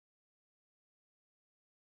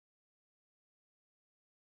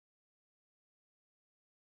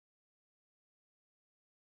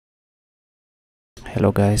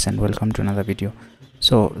Hello guys, and welcome to another video.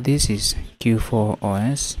 So this is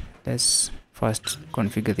Q4OS. Let's first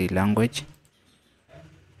configure the language.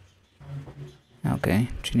 Okay,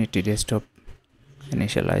 Trinity desktop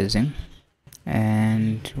initializing,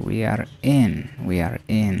 and we are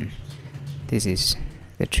in. This is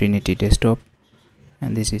the Trinity desktop,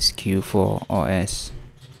 and this is Q4OS.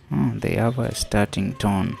 They have a starting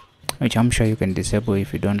tone, which I'm sure you can disable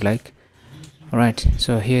if you don't like. Alright,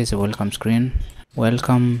 so here is a welcome screen.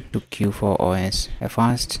 Welcome to Q4OS, a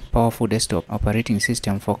fast, powerful desktop operating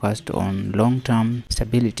system focused on long-term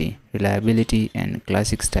stability, reliability, and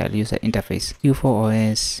classic-style user interface.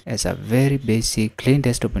 Q4OS is a very basic, clean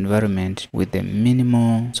desktop environment with a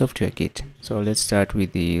minimal software kit. So let's start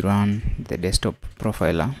with the desktop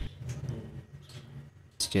profiler.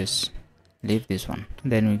 Let's just leave this one.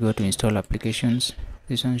 Then we go to install applications.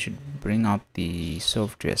 This one should bring up the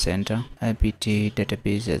software center. IPT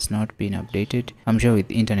database has not been updated. I'm sure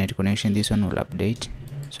with internet connection this one will update.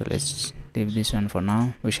 So let's leave this one for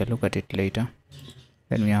now. We shall look at it later.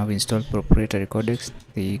 Then we have installed proprietary codecs.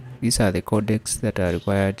 These are the codecs that are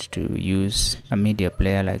required to use a media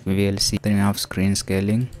player like VLC. Then we have screen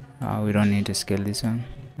scaling. We don't need to scale this one.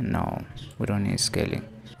 No, we don't need scaling.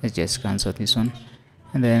 Let's just cancel this one.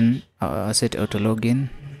 And then set auto login.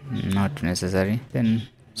 Not necessary. Then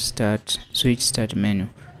switch start menu.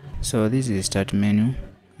 So this is the start menu.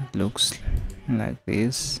 It looks like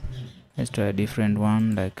this. Let's try a different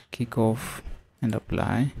one like kickoff and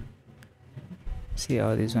apply. See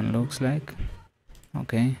how this one looks like.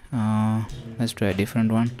 Okay, let's try a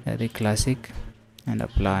different one, the classic, and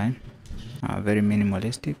apply. Very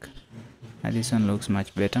minimalistic. This one looks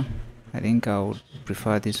much better. I think I would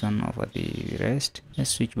prefer this one over the rest. Let's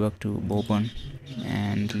switch back to Bourbon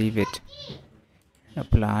and leave it.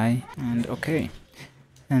 Apply and okay.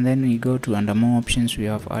 And then we go to under more options. We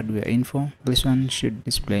have hardware info. This one should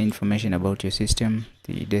display information about your system,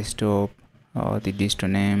 the desktop, or the distro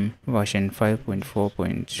name, version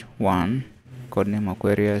 5.4.1, codename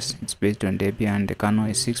Aquarius. It's based on Debian. The kernel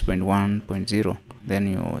is 6.1.0.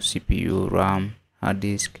 Then your CPU, RAM, hard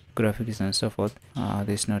disk, graphics, and so forth.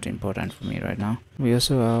 This is not important for me right now. We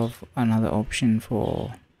also have another option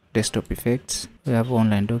for desktop effects. We have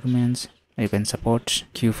online documents. You can support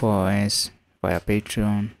Q4OS via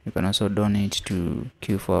Patreon. You can also donate to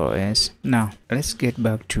Q4OS. Now let's get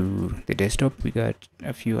back to the desktop. We got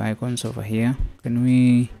a few icons over here. Can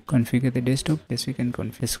we configure the desktop? Yes, we can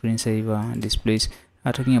configure screensaver and displays.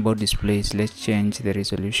 Talking about displays, let's change the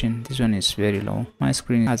resolution. This one is very low. My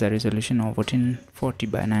screen has a resolution of 1440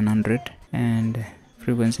 by 900 and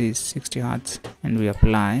frequency is 60 Hz, and we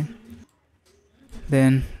apply.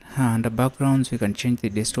 Then under backgrounds, we can change the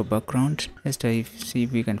desktop background. Let's try see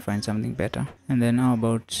if we can find something better. And then how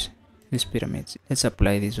about these pyramids? Let's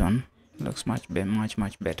apply this one. Looks much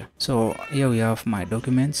better. So here we have my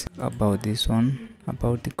documents about this one,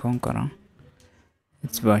 about the Conqueror.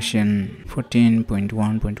 It's version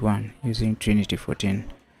 14.1.1 using Trinity 14.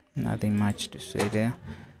 Nothing much to say there.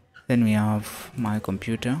 Then we have my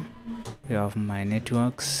computer, we have my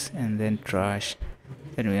networks, and then trash.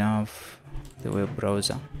 Then we have the web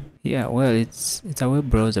browser. Yeah, well, it's a web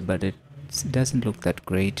browser, but it doesn't look that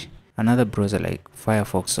great. Another browser like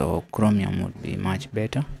Firefox or Chromium would be much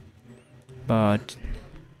better. But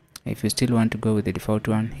if you still want to go with the default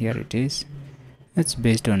one, here it is. It's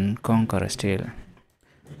based on Conqueror still.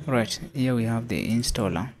 Right, here we have the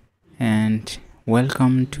installer, and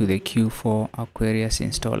welcome to the Q4 Aquarius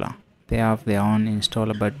installer. They have their own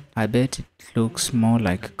installer, but I bet it looks more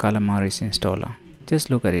like Calamari's installer. Just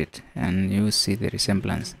look at it and you see the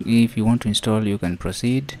resemblance. If you want to install, you can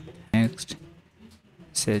proceed. Next,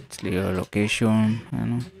 set your location,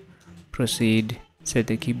 proceed, set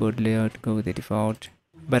the keyboard layout, go with the default.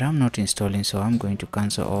 But I'm not installing, so I'm going to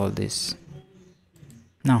cancel all this.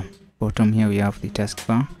 Now bottom here we have the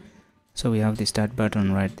taskbar. So we have the start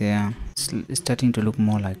button right there. It's starting to look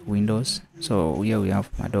more like Windows. So here we have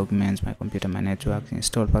my documents, my computer, my network,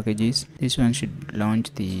 install packages. This one should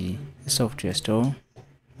launch the software store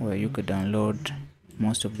where you could download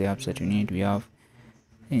most of the apps that you need. We have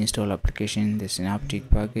install application, the synaptic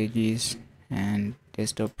packages, and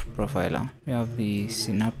desktop profiler. We have the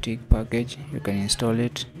synaptic package. You can install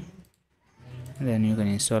it, and then you can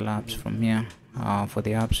install apps from here. For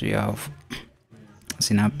the apps, we have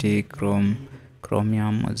Synaptic, Chrome,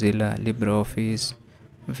 Chromium, Mozilla, LibreOffice,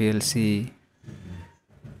 VLC,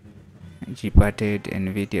 Gparted,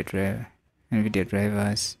 NVIDIA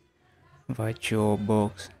drivers,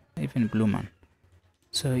 VirtualBox, even Blueman.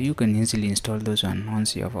 So you can easily install those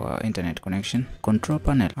once you have our internet connection. Control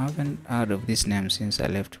panel. I haven't heard of this name since I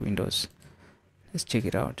left Windows. Let's check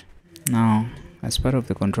it out. Now, as part of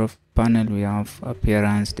the control panel, we have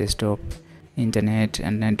appearance, desktop, internet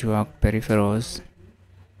and network peripherals,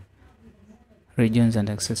 regions and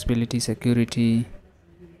accessibility, security,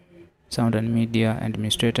 sound and media,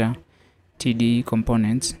 administrator, TDE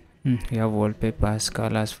components. We have wallpapers,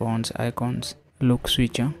 colors, fonts, icons, look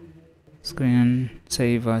switcher, screen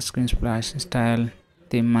saver, screen splash, style,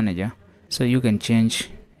 theme manager. So you can change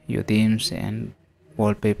your themes and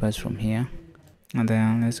wallpapers from here. And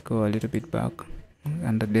then let's go a little bit back.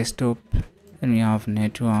 Under desktop, then we have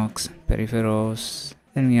networks, peripherals,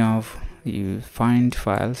 then we have you find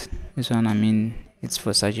files. This one, I mean, it's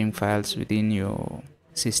for searching files within your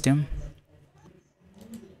system.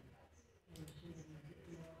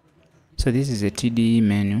 So this is a TDE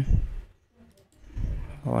menu,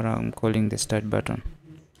 or I'm calling the start button.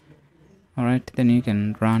 Alright, then you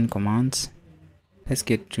can run commands. Let's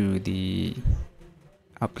get to the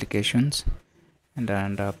applications, and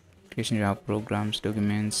under application you have programs,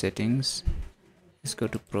 documents, settings. Let's go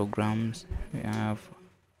to programs. We have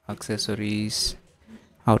accessories,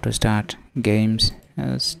 auto start, games.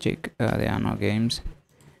 Let's check there are no games.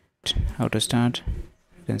 Auto start,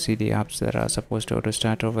 you can see the apps that are supposed to auto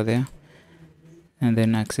start over there. And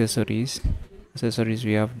then accessories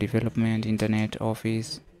we have development, internet,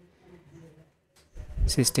 office,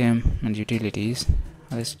 system and utilities.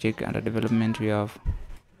 Let's check under development. We have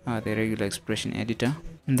the regular expression editor,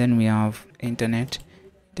 and then we have internet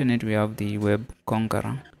we have the web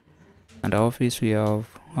conqueror. Under office we have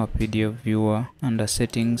a PDF viewer. Under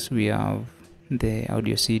settings we have the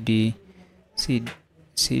audio CD,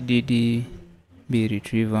 CDD, B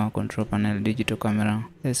retriever, control panel, digital camera.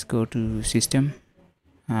 Let's go to system.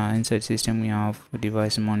 Inside system we have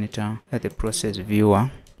device monitor, the process viewer.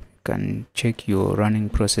 You can check your running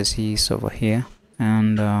processes over here,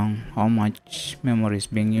 and how much memory is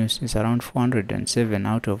being used is around 407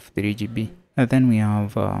 out of 3 GB. And then we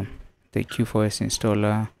have the Q4OS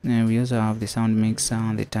installer, and we also have the sound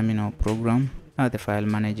mixer, the terminal program, the file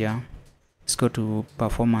manager. Let's go to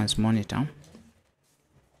performance monitor.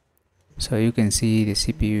 So you can see the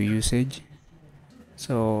CPU usage.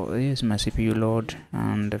 So here's my CPU load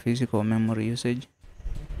and the physical memory usage.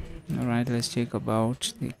 Alright, let's check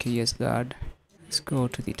about the KS guard. Let's go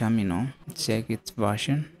to the terminal, check its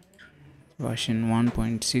version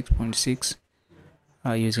 1.6.6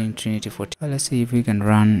 using Trinity 40. Let's see if we can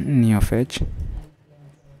run NeoFetch.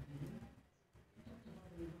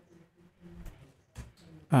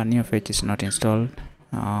 NeoFetch is not installed.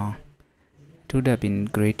 It would have been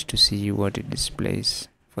great to see what it displays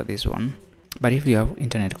for this one, but if you have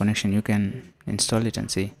internet connection you can install it and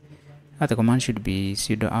see. The command should be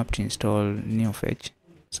sudo apt install NeoFetch,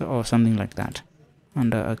 so or something like that.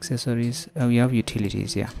 Under accessories we have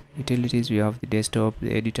utilities. Utilities, we have the desktop,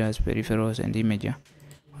 the editors, peripherals and imager.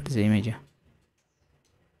 What is the imager?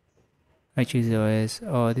 LxRealm.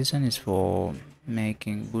 Oh, this one is for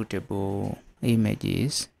making bootable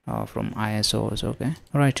images from ISOs. Okay,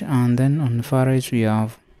 right. And then on the far right we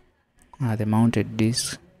have the mounted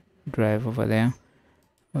disk drive over there,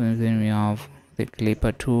 and then we have the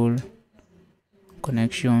clipper tool,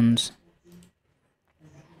 connections,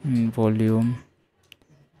 volume,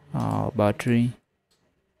 battery,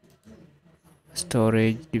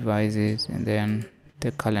 storage devices, and then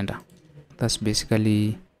the calendar. That's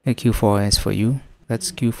basically a Q4OS for you.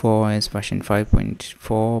 That's Q4OS version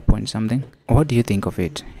 5.4 point something. What do you think of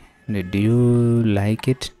it? Do you like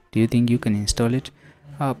it? Do you think you can install it?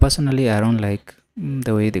 Personally, I don't like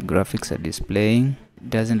the way the graphics are displaying. It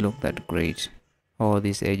doesn't look that great. All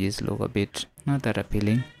these edges look a bit not that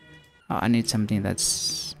appealing. I need something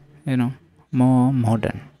that's, you know, more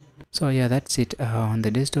modern. So yeah, that's it. On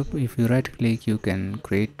the desktop, if you right click, you can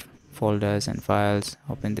create folders and files,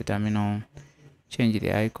 open the terminal, change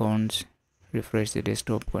the icons, refresh the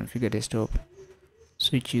desktop, configure desktop,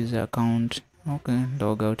 switch user account. Okay,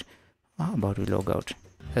 log out. How about we log out?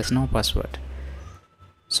 There's no password,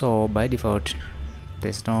 so by default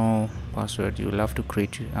there's no password. You'll have to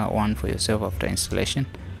create one for yourself after installation.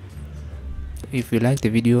 If you like the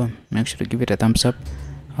video, make sure to give it a thumbs up,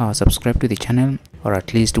 subscribe to the channel, or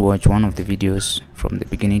at least watch one of the videos from the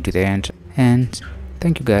beginning to the end. And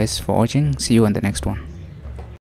thank you guys for watching. See you on the next one.